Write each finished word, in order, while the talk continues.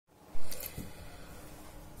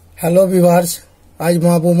Hello viewers, আজ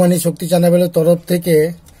মা বৌমণি শক্তি চ্যানেলের তরফ থেকে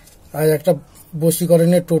আজ একটা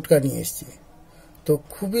বশীকরণের টোটকা নিয়ে এসেছি। তো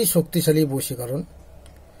খুবই শক্তিশালী বশীকরণ।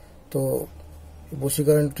 তো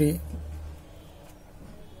বশীকরণটি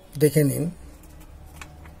দেখে নিন,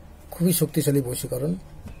 খুবই শক্তিশালী বশীকরণ।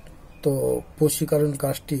 তো বশীকরণ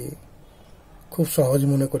কাজটি খুব সহজ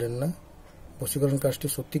মনে করেন না, বশীকরণ কাজটি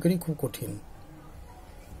সত্যি করেই খুব কঠিন।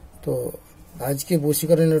 তো আজকে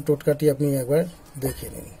বশীকরণের টোটকাটি আপনি একবার দেখে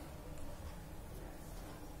নিন।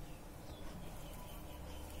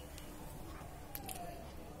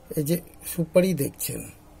 এই যে সুপারি দেখছেন,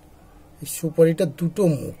 এই সুপারিটা দুটো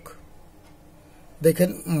মুখ দেখেন,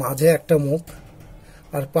 মাঝে একটা মুখ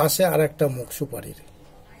আর পাশে আর একটা মুখ সুপারির।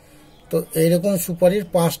 তো এইরকম সুপারির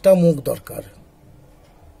 5টা মুখ দরকার।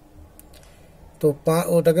 তো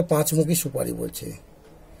ওটাকে 5মুখী সুপারি বলছে।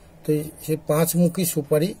 তো সেই 5মুখী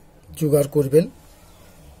সুপারি জোগাড় করবেন।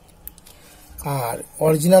 আর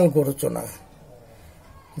অরিজিনাল গরুচনা,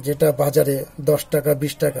 যেটা বাজারে 10 টাকা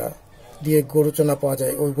 20 টাকা দিয়ে গরুচনা পাওয়া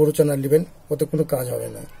যায়, ওই গরুচনা নেবেন, ওতে কোনো কাজ হবে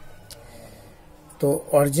না। তো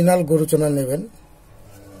অরিজিনাল গরুচনা নেবেন।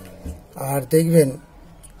 আর দেখবেন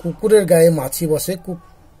কুকুরের গায়ে মাছি বসে,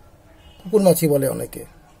 কুকুর মাছি বলে অনেকে,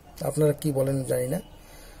 আপনারা কি বলেন জানি না।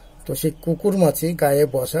 তো সেই কুকুর মাছি গায়ে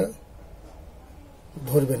বসা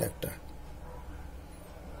ধরবেন, একটা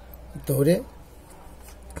ধরে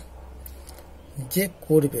যে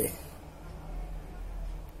করবে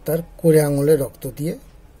তার কোড়ে আঙুলে রক্ত দিয়ে,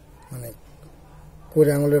 মানে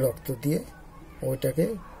কোড়ে আঙুলে রক্ত দিয়ে ওইটাকে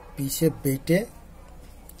পিষে বেটে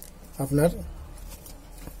আপনার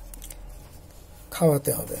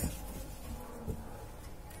খাওয়াতে হবে,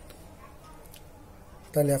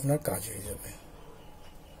 তাহলে আপনার কাজ হয়ে যাবে।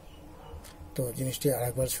 তো জিনিসটি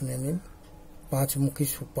আরেকবার শুনে নিন। 5মুখী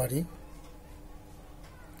সুপারি,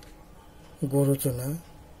 গরুচনা,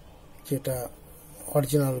 যেটা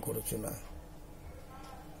অরিজিনাল গরুচনা।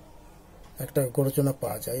 একটা গরুচনা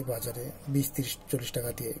পাওয়া যায় বাজারে 20, 30, 40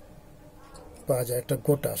 টাকা দিয়ে পাওয়া যায়, একটা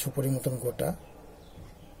গোটা সুপারি মতন গোটা,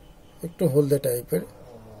 একটু হলদে টাইপের,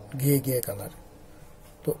 ঘিয়ে ঘিয়ে কালার।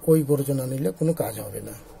 তো ওই গরুচনা নিলে কোনো কাজ হবে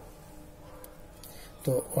না।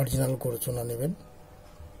 তো অরিজিনাল গরুচনা নেবেন।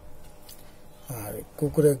 আর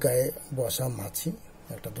কুকুরের গায়ে বসা মাছি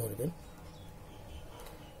একটা ধরবেন।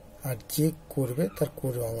 আর যে করবে তার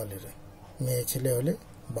কোড়ে আঙুলের, মেয়ে ছেলে হলে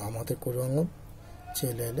বাম হাতে কোড়ে আঙুল,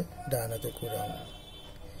 ছেলে হলে ডান হাতে কোড়ে আঙুল,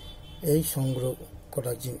 এই সংগ্রহ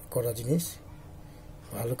করা জিনিস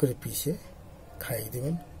ভালো করে পিষে খাইয়ে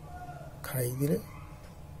দেবেন। খাইয়ে দিলে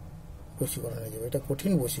বশীকরণ হয়ে যাবে। এটা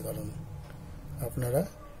কঠিন বশীকরণ, আপনারা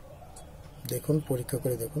দেখুন, পরীক্ষা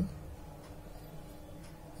করে দেখুন,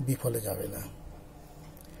 বিফলে যাবে না।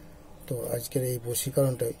 তো আজকের এই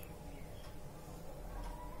বশীকরণটাই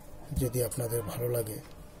যদি আপনাদের ভালো লাগে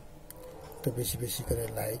তো বেশি বেশি করে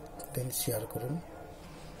লাইক দেন, শেয়ার করুন,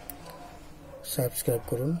 সাবস্ক্রাইব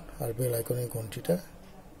করুন, আর বেল আইকনের ঘন্টিটা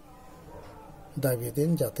দাবিয়ে দিন,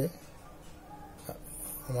 যাতে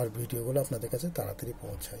আমার ভিডিওগুলো আপনাদের কাছে তাড়াতাড়ি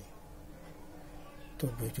পৌঁছায়। তো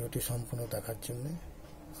ভিডিওটি সম্পূর্ণ দেখার জন্য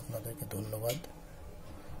আপনাদেরকে ধন্যবাদ।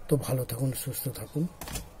 তো ভালো থাকুন, সুস্থ থাকুন।